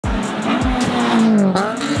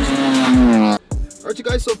Alright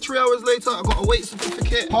guys, so 3 hours later, I got a weight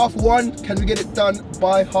certificate. 1:30, can we get it done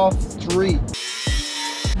by 3:30?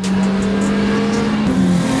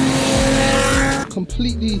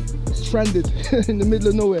 Completely stranded in the middle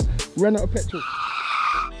of nowhere, ran out of petrol.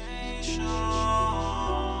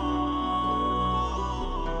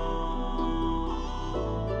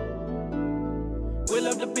 We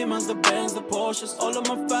love the Beamers, the Benz, the Porsches. All of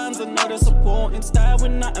my fans, I know they're supporting. Style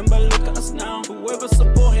with nothing but look at us now. Whoever's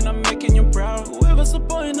supporting, I'm making you proud. Whoever's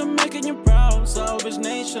supporting, I'm making you proud. Salvage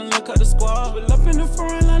Nation, look at the squad. We're up in the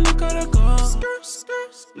foreign line, look at the car.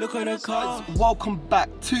 Look at the car. Welcome back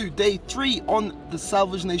to day 3 on the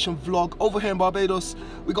Salvage Nation vlog. Over here in Barbados,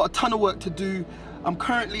 we got a ton of work to do. I'm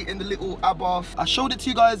currently in the little Abath. I showed it to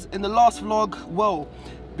you guys in the last vlog. Well,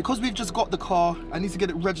 because we've just got the car, I need to get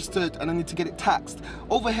it registered and I need to get it taxed.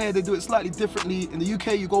 Over here they do it slightly differently. In the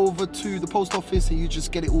UK you go over to the post office and you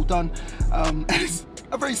just get it all done. It's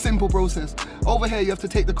a very simple process. Over here you have to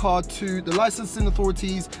take the car to the licensing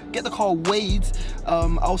authorities, get the car weighed.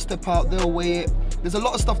 I'll step out, they'll weigh it. There's a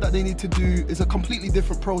lot of stuff that they need to do. It's a completely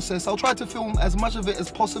different process. I'll try to film as much of it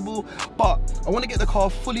as possible, but I want to get the car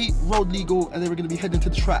fully road legal and then we're going to be heading to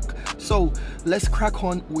the track. So let's crack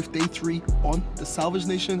on with day 3 on the Salvage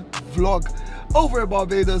Nation vlog over at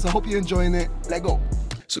Barbados. I hope you're enjoying it. Let's go.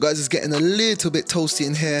 So guys, it's getting a little bit toasty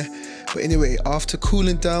in here, but anyway, after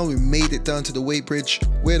cooling down, we made it down to the weight bridge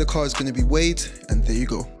where the car is going to be weighed, and there you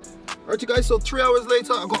go. Alright guys, so 3 hours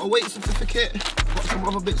later, I got a weight certificate, got some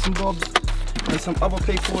other bits and bobs, and some other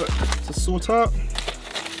paperwork to sort out.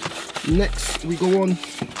 Next, we go on.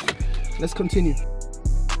 Let's continue.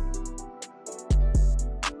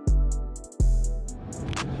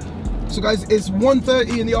 So guys, it's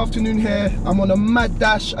 1:30 in the afternoon here. I'm on a mad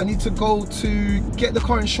dash. I need to go to get the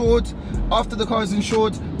car insured. After the car is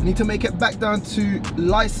insured, I need to make it back down to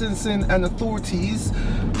licensing and authorities.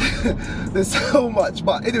 There's so much,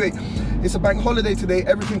 but anyway, it's a bank holiday today.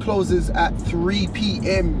 Everything closes at 3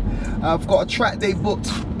 p.m. I've got a track day booked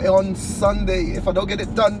on Sunday. If I don't get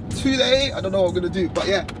it done today, I don't know what I'm gonna do. But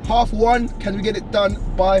yeah, 1:30, can we get it done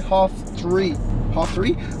by 3:30?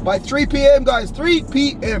 3:30? By 3 p.m. guys, 3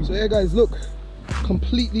 p.m. So yeah guys, look,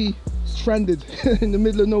 completely stranded in the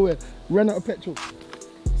middle of nowhere, ran out of petrol.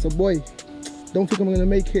 So boy, don't think I'm gonna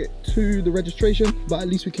make it to the registration, but at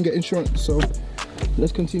least we can get insurance. So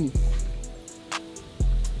let's continue.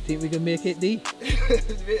 Think we can make it, D?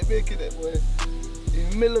 Making it, boy. In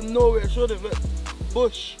the middle of nowhere, show them, look,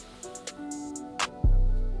 bush.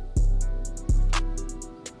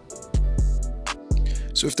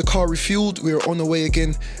 So with the car refueled, we're on the way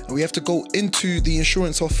again and we have to go into the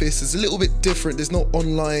insurance office. It's a little bit different. There's no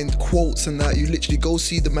online quotes and that. You literally go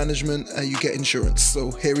see the management and you get insurance.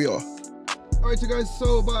 So here we are. Alright so guys,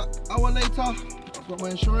 so about an hour later, I've got my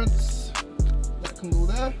insurance. That can go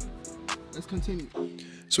there. Let's continue.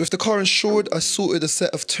 So with the car insured, I sorted a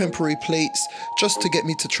set of temporary plates just to get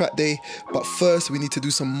me to track day. But first we need to do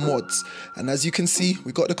some mods. And as you can see,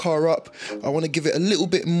 we got the car up. I want to give it a little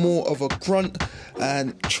bit more of a grunt.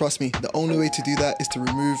 And trust me, the only way to do that is to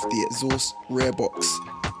remove the exhaust rear box.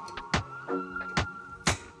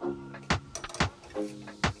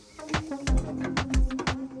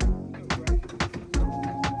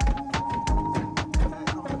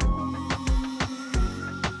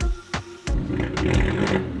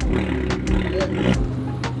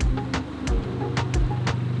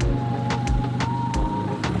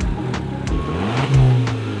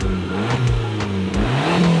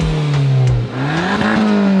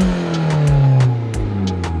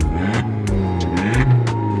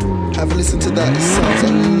 Listen to that, it sounds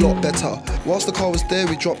a lot better. Whilst the car was there,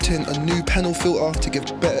 we dropped in a new panel filter to give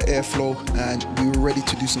better airflow and we were ready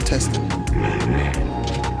to do some testing.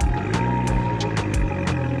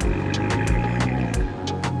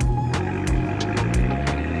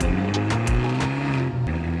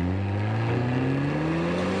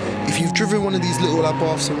 If you've driven one of these little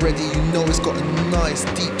Abaths already, you know it's got a nice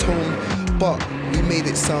deep tone, but we made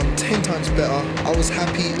it sound 10 times better. I was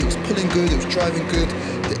happy, it was pulling good, it was driving good.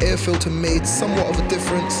 The air filter made somewhat of a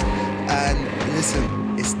difference. And listen,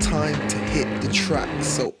 it's time to hit the track,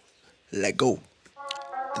 so let go.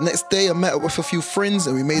 The next day I met up with a few friends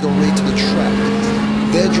and we made our way to the track.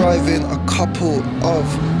 They're driving a couple of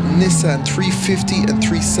Nissan 350 and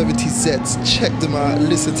 370Zs. Check them out,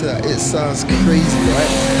 listen to that, it sounds crazy,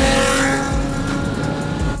 right?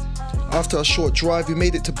 after a short drive, we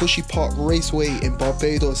made it to Bushy Park Raceway in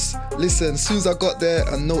Barbados. Listen, as soon as I got there,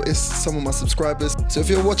 I noticed some of my subscribers. So if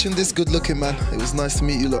you're watching this, good looking, man. It was nice to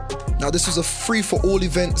meet you lot. Now, this was a free-for-all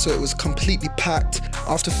event, so it was completely packed.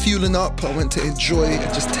 After fueling up, I went to enjoy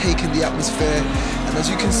and just take in the atmosphere. And as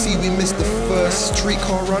you can see, we missed the first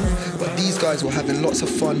streetcar run, but these guys were having lots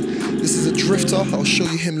of fun. This is a drifter, I'll show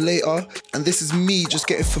you him later. And this is me just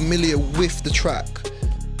getting familiar with the track.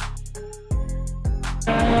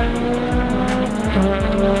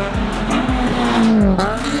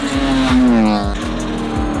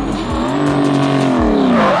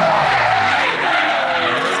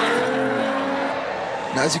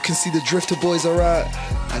 Now, as you can see, the drifter boys are out,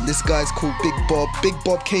 and this guy's called Big Bob. Big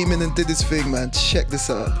Bob came in and did his thing, man. Check this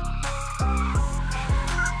out.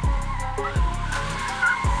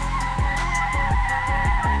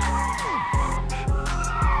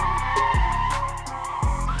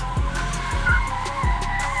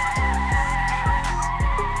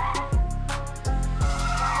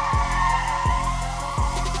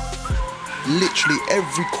 Literally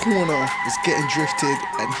every corner was getting drifted,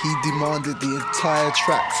 and he demanded the entire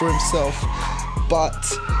track for himself. But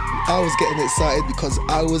I was getting excited because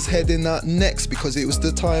I was heading out next, because it was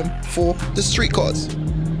the time for the streetcars.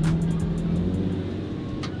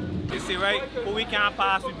 You see, right? But we can't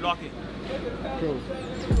pass, we block it.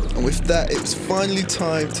 And with that, it was finally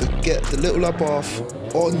time to get the little Abarth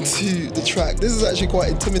onto the track. This is actually quite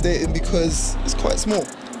intimidating because it's quite small,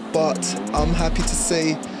 but I'm happy to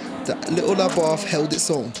say that little Abarth held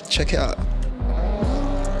its own. Check it out.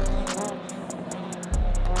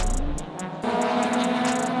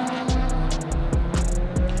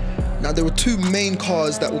 Now, there were two main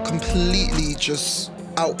cars that were completely just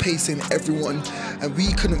outpacing everyone, and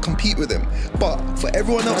we couldn't compete with them. But for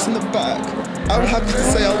everyone else in the back, I'm happy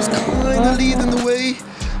to say I was kind of leading the way.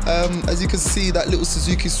 As you can see, that little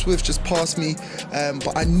Suzuki Swift just passed me,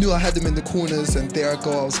 but I knew I had them in the corners, and there I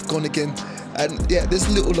go, I was gone again. And yeah, this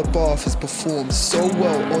little Abarth has performed so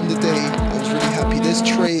well on the day. I was really happy. There's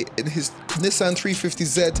Trey in his Nissan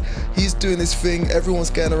 350Z. He's doing his thing. Everyone's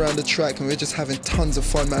getting around the track, and we're just having tons of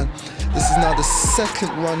fun, man. This is now the second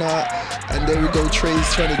run out, and there we go.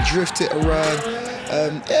 Trey's trying to drift it around.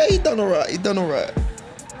 Yeah, he done all right. He done all right.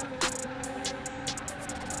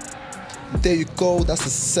 There you go. That's the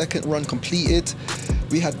second run completed.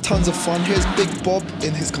 We had tons of fun. Here's Big Bob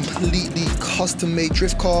in his completely custom-made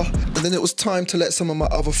drift car. And then it was time to let some of my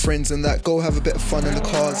other friends and that go have a bit of fun in the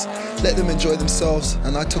cars, let them enjoy themselves,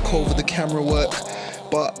 and I took over the camera work.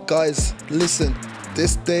 But guys, listen,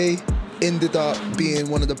 this day ended up being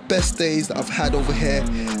one of the best days that I've had over here,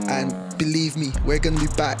 and believe me, we're gonna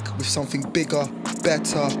be back with something bigger,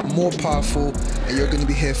 better, more powerful, and you're gonna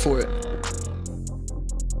be here for it.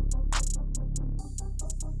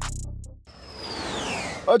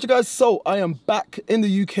 Alright you guys, so I am back in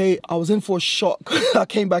the UK. I was in for a shock. I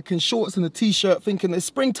came back in shorts and a t-shirt thinking it's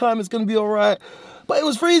springtime, it's gonna be alright, but it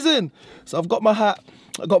was freezing. So I've got my hat,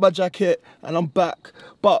 I got my jacket, and I'm back.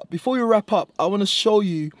 But before we wrap up, I want to show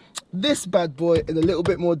you this bad boy in a little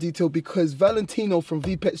bit more detail, because Valentino from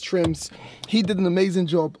VPEX Trims, he did an amazing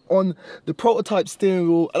job on the prototype steering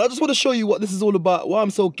wheel, and I just want to show you what this is all about, why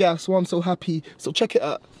I'm so gassed, why I'm so happy. So check it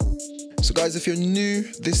out. So guys, if you're new,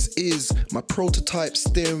 this is my prototype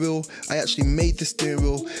steering wheel. I actually made this steering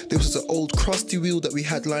wheel. This was an old crusty wheel that we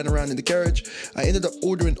had lying around in the garage. I ended up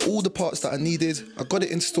ordering all the parts that I needed. I got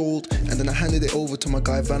it installed, and then I handed it over to my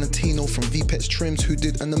guy Valentino from VPEX Trims, who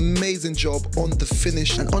did an amazing job on the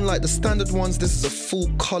finish. And unlike the standard ones, this is a full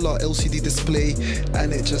color LCD display,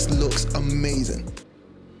 and it just looks amazing.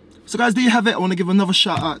 So guys, there you have it. I want to give another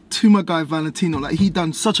shout out to my guy Valentino. Like, he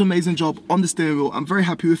done such an amazing job on the steering wheel. I'm very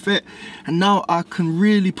happy with it, and now I can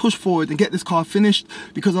really push forward and get this car finished,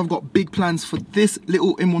 because I've got big plans for this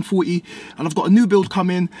little M140, and I've got a new build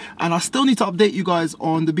coming, and I still need to update you guys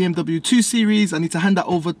on the BMW 2 Series. I need to hand that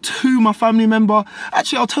over to my family member.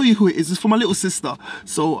 Actually, I'll tell you who it is. It's for my little sister.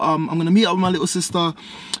 So I'm gonna meet up with my little sister,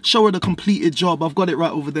 show her the completed job. I've got it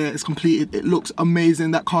right over there. It's completed. It looks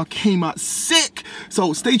amazing. That car came out sick.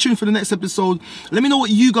 So stay tuned for the next episode. Let me know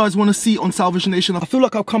what you guys want to see on Salvage Nation. I feel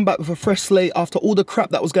like I've come back with a fresh slate after all the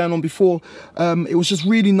crap that was going on before. It was just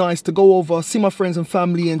really nice to go over, see my friends and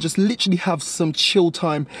family, and just literally have some chill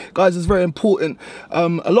time. Guys, it's very important. A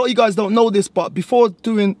lot of you guys don't know this, but before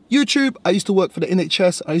doing YouTube, I used to work for the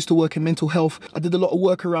NHS. I used to work in mental health. I did a lot of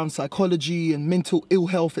work around psychology and mental ill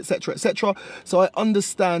health, etc, etc. So I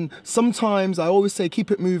understand. Sometimes I always say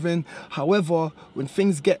keep it moving. However, when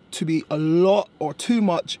things get to be a lot or are too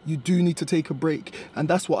much, you do need to take a break. And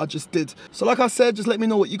that's what I just did. So like I said, just let me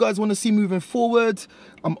know what you guys want to see moving forward.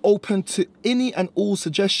 I'm open to any and all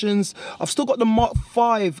suggestions. I've still got the Mark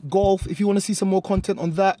V Golf. If you want to see some more content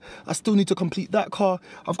on that, I still need to complete that car.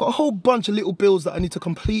 I've got a whole bunch of little builds that I need to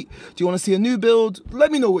complete. Do you want to see a new build?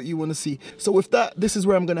 Let me know what you want to see. So with that, this is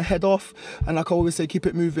where I'm going to head off. And like I always say, keep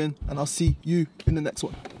it moving, and I'll see you in the next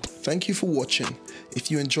one. Thank you for watching.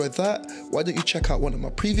 If you enjoyed that, why don't you check out one of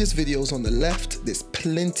my previous videos on the left? There's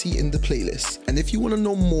plenty in the playlist. And if you want to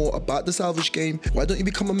know more about the Salvage game, why don't you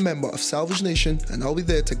become a member of Salvage Nation, and I'll be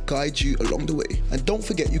there to guide you along the way. And don't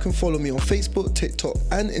forget, you can follow me on Facebook, TikTok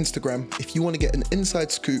and Instagram if you want to get an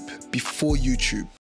inside scoop before YouTube.